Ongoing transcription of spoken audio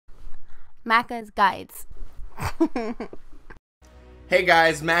Macca's Guides. Hey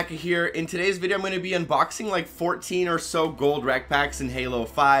guys, Macca here. In today's video, I'm going to be unboxing like 14 or so gold rec packs in Halo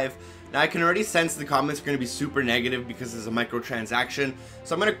 5. Now I can already sense the comments are going to be super negative because it's a microtransaction.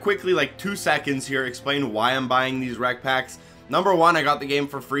 So I'm going to quickly, like 2 seconds here, explain why I'm buying these rec packs. Number one, I got the game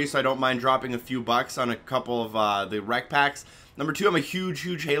for free, so I don't mind dropping a few bucks on a couple of the rec packs. Number two, I'm a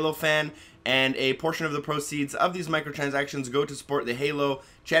huge Halo fan, and a portion of the proceeds of these microtransactions go to support the Halo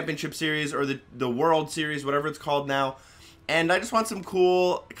Championship Series, or the World Series, whatever it's called now. And I just want some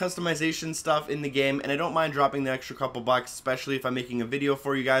cool customization stuff in the game, and I don't mind dropping the extra couple bucks, especially if I'm making a video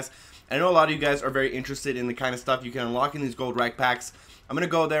for you guys. I know a lot of you guys are very interested in the kind of stuff you can unlock in these gold rec packs. I'm going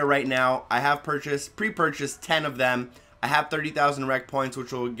to go there right now. I have pre-purchased 10 of them. I have 30,000 rec points,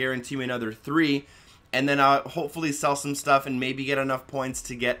 which will guarantee me another 3. And then I'll hopefully sell some stuff and maybe get enough points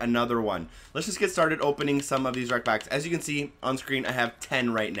to get another one. Let's just get started opening some of these rec packs. As you can see on screen, I have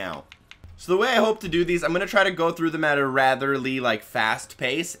 10 right now. So the way I hope to do these, I'm going to try to go through them at a ratherly fast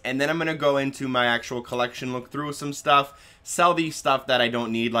pace, and then I'm going to go into my actual collection, look through some stuff, sell the stuff that I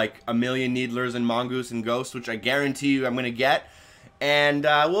don't need, like a million Needlers and Mongoose and Ghosts, which I guarantee you I'm going to get, and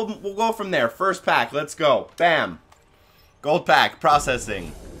we'll go from there. First pack, let's go. Bam. Gold pack,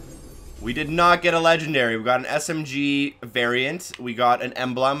 processing. We did not get a legendary. We got an SMG variant. We got an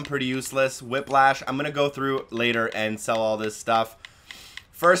emblem, pretty useless. Whiplash. I'm going to go through later and sell all this stuff.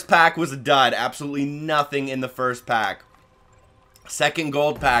 First pack was a dud. Absolutely nothing in the first pack. Second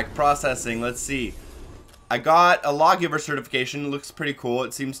gold pack, processing. Let's see. I got a lawgiver certification. It looks pretty cool.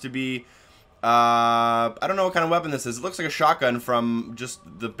 It seems to be, I don't know what kind of weapon this is. It looks like a shotgun from just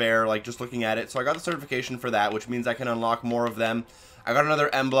the bear, like just looking at it. So I got the certification for that, which means I can unlock more of them. I got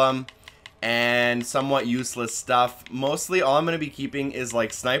another emblem and somewhat useless stuff. Mostly all I'm going to be keeping is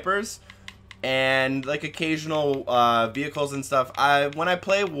like snipers and like occasional vehicles and stuff. When I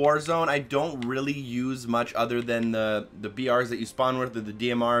play Warzone, I don't really use much other than the BRs that you spawn with, the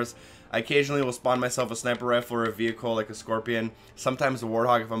DMRs. I occasionally will spawn myself a sniper rifle or a vehicle like a Scorpion. Sometimes a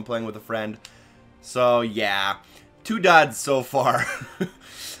Warthog if I'm playing with a friend. So yeah, 2 duds so far.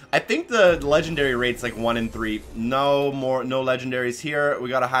 I think the legendary rate's like 1 in 3. No legendaries here. We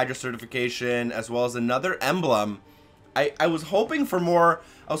got a Hydra certification as well as another emblem. I was hoping for more.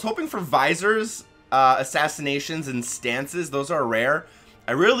 I was hoping for visors, assassinations, and stances. Those are rare.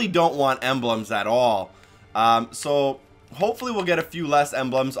 I really don't want emblems at all. So hopefully we'll get a few less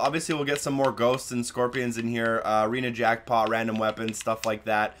emblems. Obviously we'll get some more ghosts and scorpions in here. Arena jackpot, random weapons, stuff like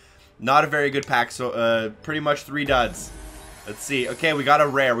that. Not a very good pack, so pretty much 3 duds. Let's see. Okay, we got a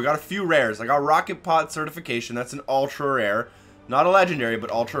rare. We got a few rares. I got rocket pod certification. That's an ultra rare. Not a legendary, but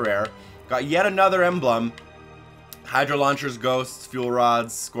ultra rare. Got yet another emblem. Hydra launchers, ghosts, fuel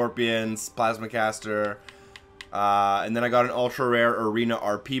rods, scorpions, plasma caster, and then I got an ultra rare arena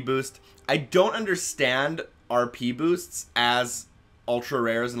RP boost. I don't understand RP boosts as ultra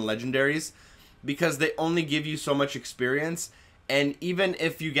rares and legendaries because they only give you so much experience, and even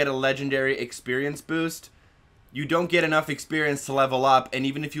if you get a legendary experience boost, you don't get enough experience to level up, and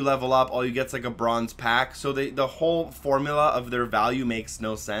even if you level up, all you get's like a bronze pack. So the whole formula of their value makes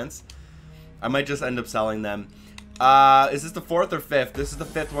no sense. I might just end up selling them. Is this the 4th or 5th? This is the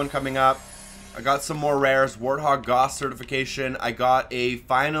 5th one coming up. I got some more rares. Warthog Goss certification. I got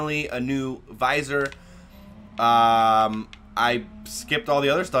finally a new visor. I skipped all the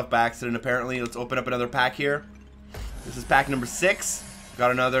other stuff by accident apparently. Let's open up another pack here. This is pack number 6. Got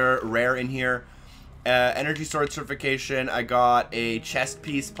another rare in here. Energy sword certification. I got a chest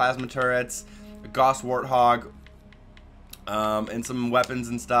piece, plasma turrets, a Goss Warthog, and some weapons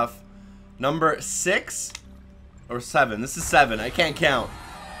and stuff. Number 6 or 7. This is 7. I can't count.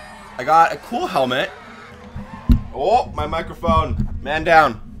 I got a cool helmet. Oh, my microphone. Man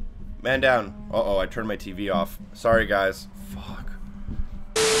down. Man down. Uh-oh, I turned my TV off. Sorry, guys. Fuck.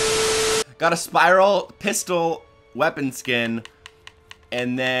 Got a spiral pistol weapon skin.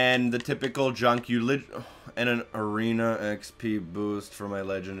 And then the typical junk and an arena XP boost for my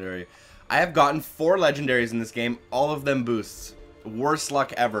legendary. I have gotten 4 legendaries in this game. All of them boosts. Worst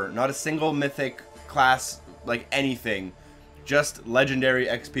luck ever. Not a single mythic class, like anything. Just legendary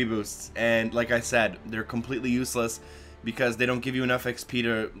XP boosts. And like I said, they're completely useless because they don't give you enough XP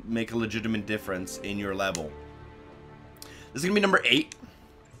to make a legitimate difference in your level. This is going to be number 8.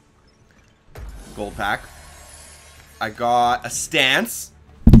 Gold pack. I got a stance.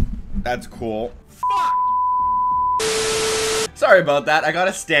 That's cool. Fuck! Sorry about that. I got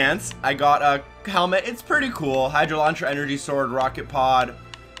a stance. I got a helmet. It's pretty cool. Hydra launcher, energy sword, rocket pod,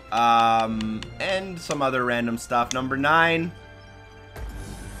 and some other random stuff. Number 9.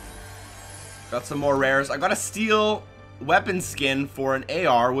 Got some more rares. I got a steel weapon skin for an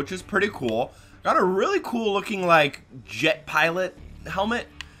AR, which is pretty cool. Got a really cool looking like jet pilot helmet,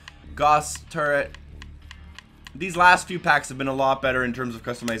 Gauss turret. These last few packs have been a lot better in terms of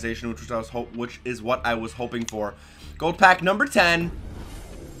customization, which is what I was hoping for. Gold pack number 10.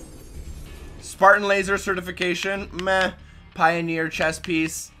 Spartan laser certification, meh. Pioneer chest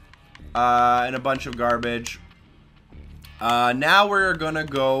piece, and a bunch of garbage. Now we're gonna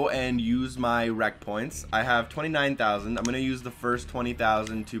go and use my REQ points. I have 29,000. I'm gonna use the first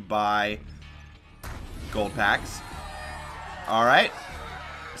 20,000 to buy gold packs. Alright.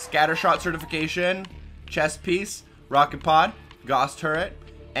 Scattershot certification, chest piece, rocket pod, Gauss turret,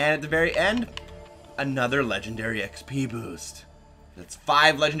 and at the very end, another legendary XP boost. That's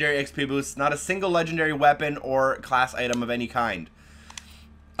 5 legendary XP boosts, not a single legendary weapon or class item of any kind.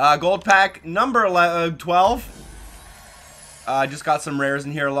 Gold pack number 12. Just got some rares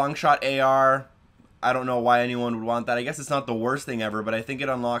in here. Longshot AR. I don't know why anyone would want that. I guess it's not the worst thing ever, but I think it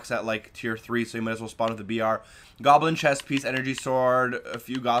unlocks at like tier 3, so you might as well spawn with the BR. Goblin chest piece, energy sword, a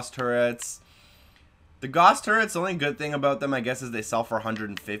few Gauss turrets. The Gauss turrets, the only good thing about them, I guess, is they sell for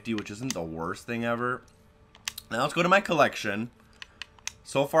 150, which isn't the worst thing ever. Now let's go to my collection.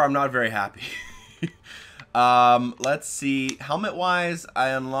 So far, I'm not very happy. Let's see. Helmet-wise, I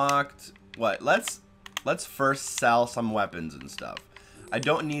unlocked... What? Let's first sell some weapons and stuff. I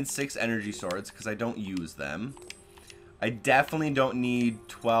don't need 6 energy swords because I don't use them. I definitely don't need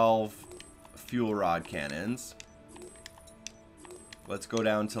 12 fuel rod cannons. Let's go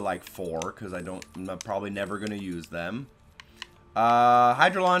down to like 4 because I'm probably never going to use them.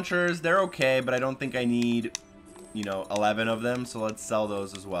 Hydro launchers, they're okay, but I don't think I need, you know, 11 of them, so let's sell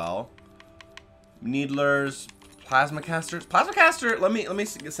those as well. Needlers, plasma casters. Plasma caster, let me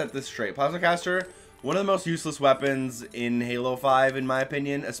set this straight. Plasma caster, one of the most useless weapons in Halo 5 in my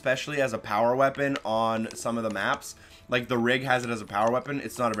opinion, especially as a power weapon on some of the maps. Like the rig has it as a power weapon.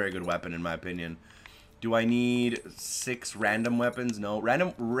 It's not a very good weapon in my opinion. Do I need 6 random weapons? No.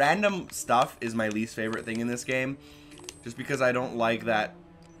 Random stuff is my least favorite thing in this game. Just because I don't like that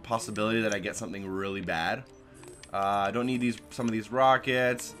possibility that I get something really bad. I don't need some of these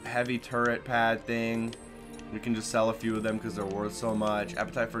rockets. Heavy turret pad thing. We can just sell a few of them because they're worth so much.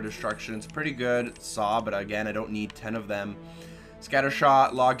 Appetite for destruction. It's pretty good. Saw, but again, I don't need 10 of them.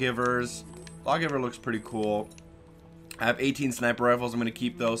 Scattershot, lawgivers. Lawgiver looks pretty cool. I have 18 sniper rifles. I'm going to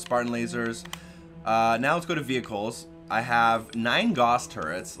keep those. Spartan lasers. Now let's go to vehicles. I have 9 Gauss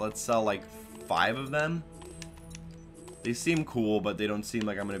turrets. Let's sell like 5 of them. They seem cool, but they don't seem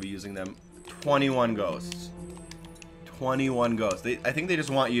like I'm going to be using them. 21 ghosts. 21 ghosts. I think they just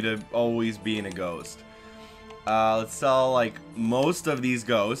want you to always be in a ghost. Let's sell like most of these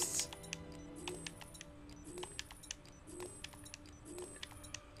ghosts.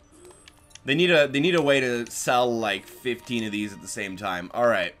 They need a way to sell like 15 of these at the same time. All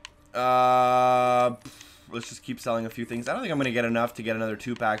right. Let's just keep selling a few things. I don't think I'm gonna get enough to get another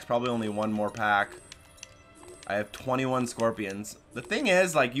 2 packs. Probably only 1 more pack. I have 21 scorpions. The thing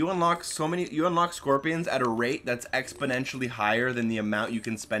is, like, you unlock scorpions at a rate that's exponentially higher than the amount you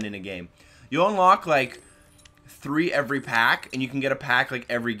can spend in a game. You unlock like 3 every pack, and you can get a pack like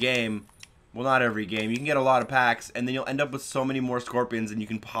every game. Well, not every game. You can get a lot of packs, and then you'll end up with so many more scorpions than you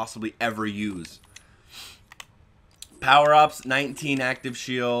can possibly ever use. Power-ups, 19 active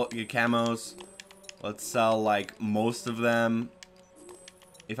shield, get camos. Let's sell like most of them.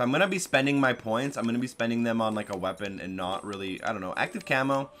 If I'm going to be spending my points, I'm going to be spending them on like a weapon and not really, I don't know, active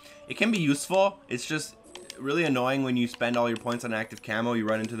camo. It can be useful. It's just really annoying when you spend all your points on active camo, you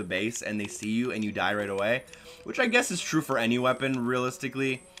run into the base and they see you and you die right away. Which I guess is true for any weapon,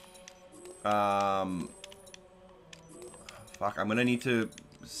 realistically. Fuck, I'm going to need to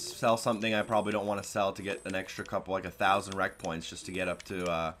sell something I probably don't want to sell to get an extra couple, like 1,000 REQ points just to get up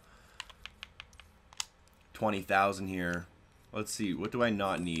to 20,000 here. Let's see, what do I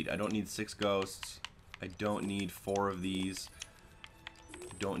not need? I don't need 6 ghosts. I don't need 4 of these.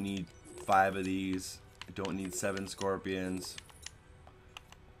 I don't need 5 of these. I don't need 7 scorpions.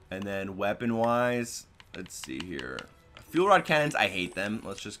 And then weapon-wise, let's see here. Fuel rod cannons, I hate them.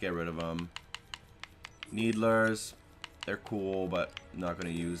 Let's just get rid of them. Needlers, they're cool, but I'm not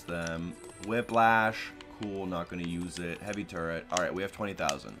going to use them. Whiplash, cool, not going to use it. Heavy turret. Alright, we have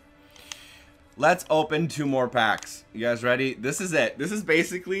 20,000. Let's open 2 more packs. You guys ready? This is it. This is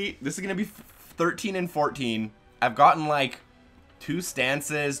basically, this is going to be 13 and 14. I've gotten like 2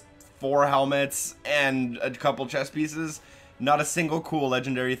 stances, 4 helmets, and a couple chest pieces. Not a single cool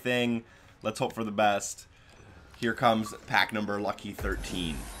legendary thing. Let's hope for the best. Here comes pack number lucky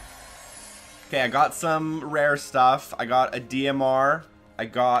 13. Okay, I got some rare stuff. I got a DMR. I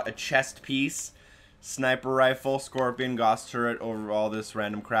got a chest piece. Sniper rifle, scorpion, ghost turret over all this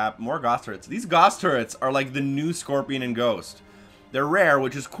random crap. More ghost turrets. These ghost turrets are like the new scorpion and ghost. They're rare,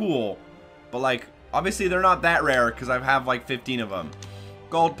 which is cool. But like, obviously they're not that rare because I have like 15 of them.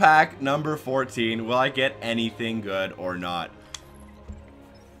 Gold pack, number 14. Will I get anything good or not?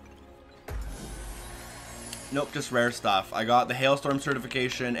 Nope, just rare stuff. I got the Hailstorm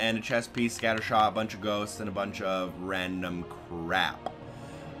certification and a chest piece, scatter shot, a bunch of ghosts, and a bunch of random crap.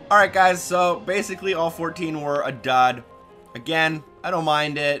 Alright guys, so basically all 14 were a dud. Again, I don't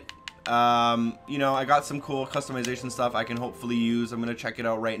mind it. You know, I got some cool customization stuff I can hopefully use. I'm going to check it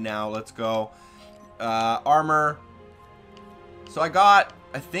out right now. Let's go. Armor. So I got,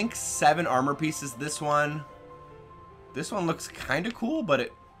 I think, 7 armor pieces. This one looks kind of cool, but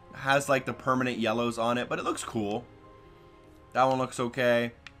it has like the permanent yellows on it, but it looks cool. That one looks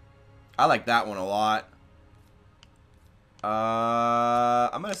okay. I like that one a lot.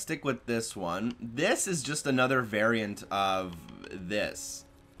 I'm gonna stick with this one. This is just another variant of this.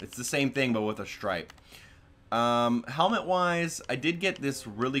 It's the same thing but with a stripe. Helmet wise, I did get this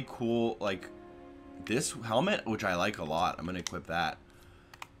really cool, like, this helmet, which I like a lot. I'm gonna equip that.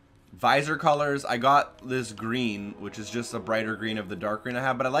 Visor colors, I got this green, which is just a brighter green of the dark green I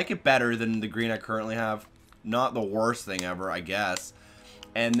have, but I like it better than the green I currently have. Not the worst thing ever, I guess.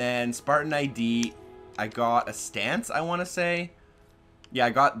 And then Spartan ID, I got a stance, I want to say. Yeah, I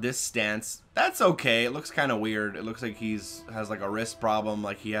got this stance. That's okay. It looks kind of weird. It looks like has like a wrist problem,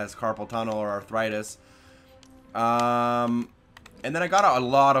 like he has carpal tunnel or arthritis. And then I got a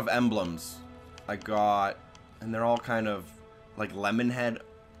lot of emblems. And they're all kind of like lemon head.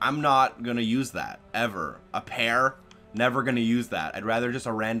 I'm not going to use that, ever. A pear? Never going to use that. I'd rather just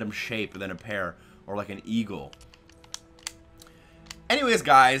a random shape than a pear. Or like an eagle. Anyways,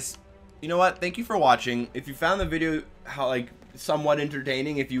 guys, you know what? Thank you for watching. If you found the video somewhat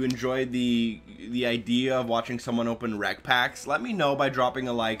entertaining, if you enjoyed the idea of watching someone open REQ packs, let me know by dropping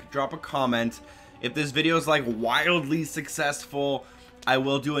a like, drop a comment. If this video is like wildly successful, I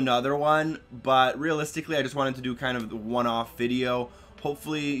will do another one, but realistically I just wanted to do kind of the one-off video.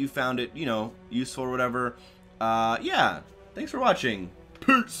 Hopefully you found it, you know, useful or whatever. Yeah, thanks for watching.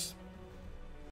 Peace!